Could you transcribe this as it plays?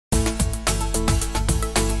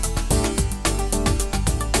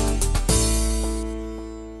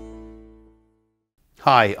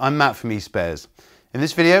Hi, I'm Matt from eSpares. In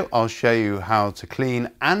this video, I'll show you how to clean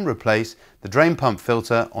and replace the drain pump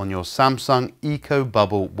filter on your Samsung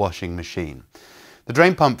ecobubble washing machine. The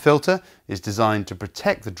drain pump filter is designed to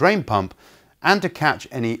protect the drain pump and to catch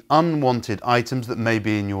any unwanted items that may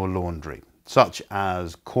be in your laundry, such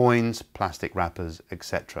as coins, plastic wrappers,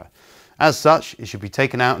 etc. As such, it should be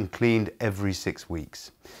taken out and cleaned every 6 weeks.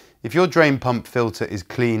 If your drain pump filter is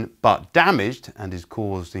clean but damaged and is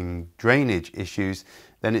causing drainage issues,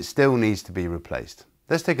 then it still needs to be replaced.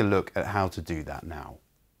 Let's take a look at how to do that now.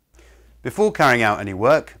 Before carrying out any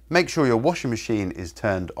work, make sure your washing machine is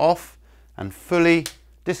turned off and fully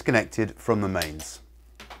disconnected from the mains.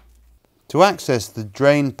 To access the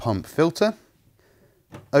drain pump filter,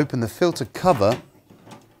 open the filter cover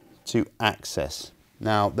to access.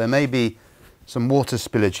 Now, there may be some water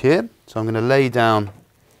spillage here, so I'm going to lay down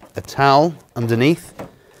a towel underneath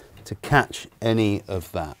to catch any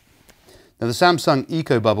of that. Now, the Samsung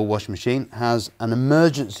ecobubble washing machine has an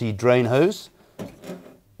emergency drain hose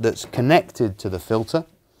that's connected to the filter,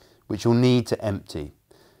 which you'll need to empty.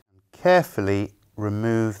 Carefully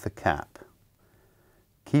remove the cap,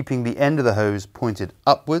 keeping the end of the hose pointed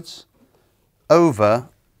upwards over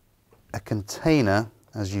a container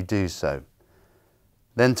as you do so.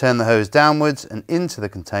 Then turn the hose downwards and into the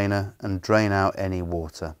container and drain out any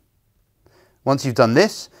water. Once you've done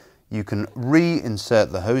this, you can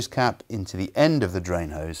reinsert the hose cap into the end of the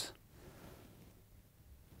drain hose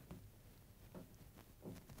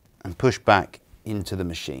and push back into the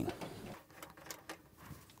machine.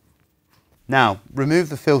 Now, remove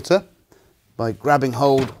the filter by grabbing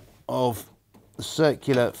hold of the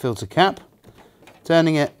circular filter cap,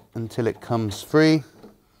 turning it until it comes free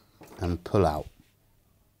and pull out.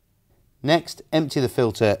 Next, empty the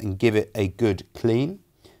filter and give it a good clean.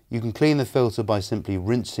 You can clean the filter by simply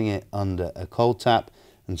rinsing it under a cold tap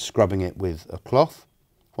and scrubbing it with a cloth.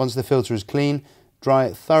 Once the filter is clean, dry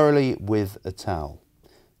it thoroughly with a towel.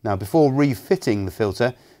 Now, before refitting the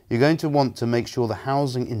filter, you're going to want to make sure the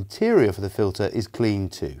housing interior for the filter is clean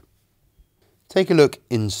too. Take a look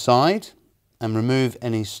inside and remove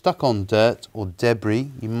any stuck-on dirt or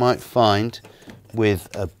debris you might find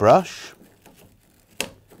with a brush.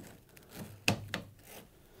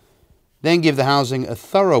 Then give the housing a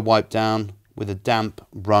thorough wipe down with a damp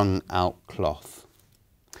wrung out cloth.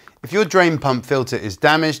 If your drain pump filter is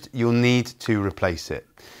damaged, you'll need to replace it.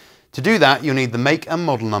 To do that, you'll need the make and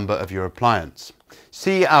model number of your appliance.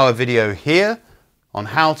 See our video here on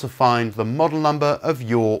how to find the model number of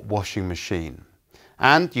your washing machine.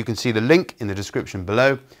 And you can see the link in the description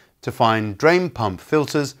below to find drain pump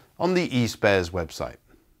filters on the eSpares website.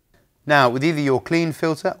 Now, with either your clean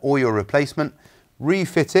filter or your replacement,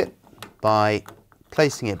 refit it by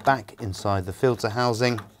placing it back inside the filter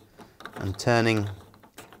housing and turning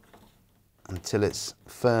until it's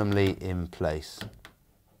firmly in place.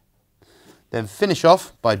 Then finish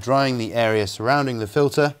off by drying the area surrounding the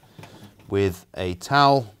filter with a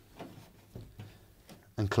towel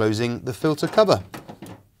and closing the filter cover.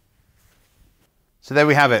 So there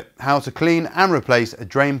we have it, how to clean and replace a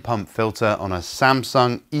drain pump filter on a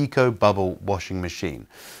Samsung ecobubble washing machine.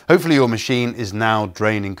 Hopefully your machine is now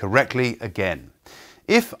draining correctly again.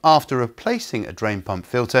 If after replacing a drain pump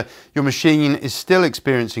filter, your machine is still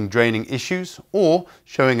experiencing draining issues or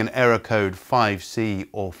showing an error code 5C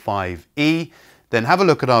or 5E, then have a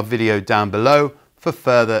look at our video down below for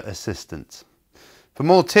further assistance. For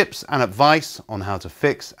more tips and advice on how to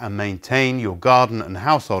fix and maintain your garden and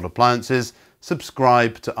household appliances,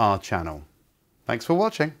 subscribe to our channel. Thanks for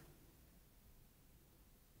watching.